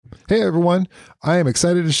Hey everyone, I am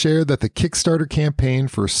excited to share that the Kickstarter campaign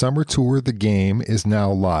for Summer Tour the Game is now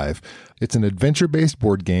live. It's an adventure-based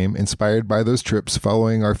board game inspired by those trips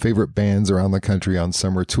following our favorite bands around the country on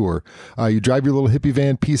summer tour. You drive your little hippie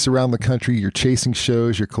van piece around the country, you're chasing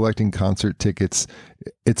shows, you're collecting concert tickets.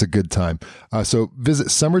 It's a good time. So visit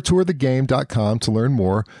summertourthegame.com to learn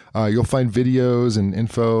more. You'll find videos and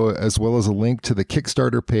info as well as a link to the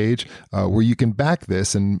Kickstarter page where you can back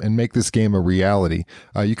this and make this game a reality.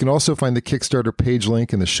 You can also find the Kickstarter page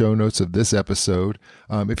link in the show notes of this episode.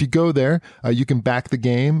 If you go there, you can back the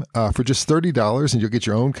game for just $30 and you'll get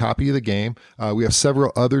your own copy of the game. We have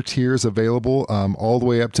several other tiers available all the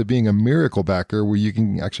way up to being a miracle backer where you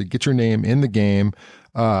can actually get your name in the game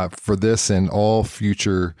for this and all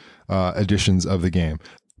future editions of the game.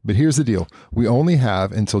 But here's the deal. We only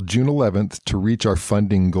have until June 11th to reach our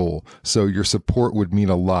funding goal, so your support would mean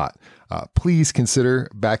a lot. Please consider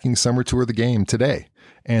backing Summer Tour the Game today.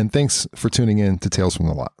 And thanks for tuning in to Tales from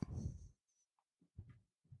the Lot.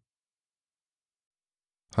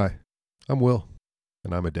 Hi, I'm Will,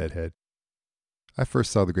 and I'm a Deadhead. I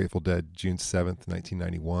first saw the Grateful Dead June 7th,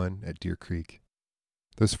 1991 at Deer Creek.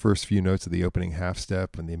 Those first few notes of the opening half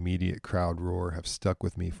step and the immediate crowd roar have stuck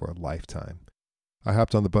with me for a lifetime. I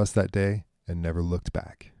hopped on the bus that day and never looked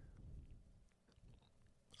back.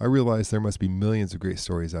 I realized there must be millions of great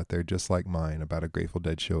stories out there just like mine about a Grateful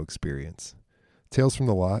Dead show experience. Tales from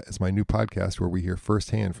the Lot is my new podcast where we hear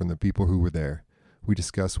firsthand from the people who were there. We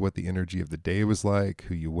discuss what the energy of the day was like,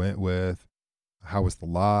 who you went with, how was the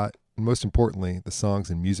lot, and most importantly, the songs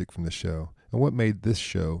and music from the show, and what made this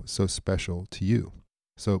show so special to you.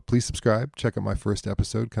 So please subscribe, check out my first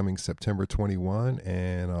episode coming September 21,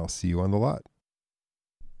 and I'll see you on the lot.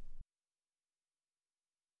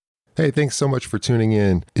 Hey, thanks so much for tuning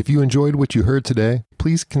in. If you enjoyed what you heard today,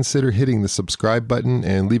 please consider hitting the subscribe button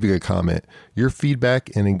and leaving a comment. Your feedback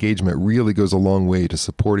and engagement really goes a long way to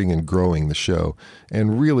supporting and growing the show.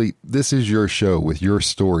 And really, this is your show with your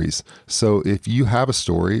stories. So if you have a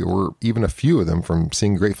story, or even a few of them from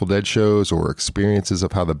seeing Grateful Dead shows or experiences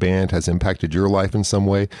of how the band has impacted your life in some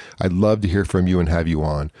way, I'd love to hear from you and have you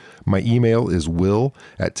on. My email is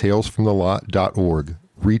will@talesfromthelot.org.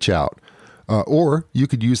 Reach out. Or you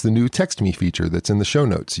could use the new Text Me feature that's in the show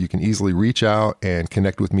notes. You can easily reach out and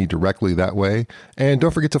connect with me directly that way. And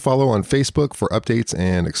don't forget to follow on Facebook for updates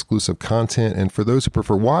and exclusive content. And for those who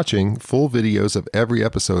prefer watching, full videos of every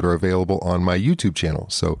episode are available on my YouTube channel.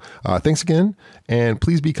 So thanks again, and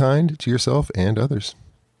please be kind to yourself and others.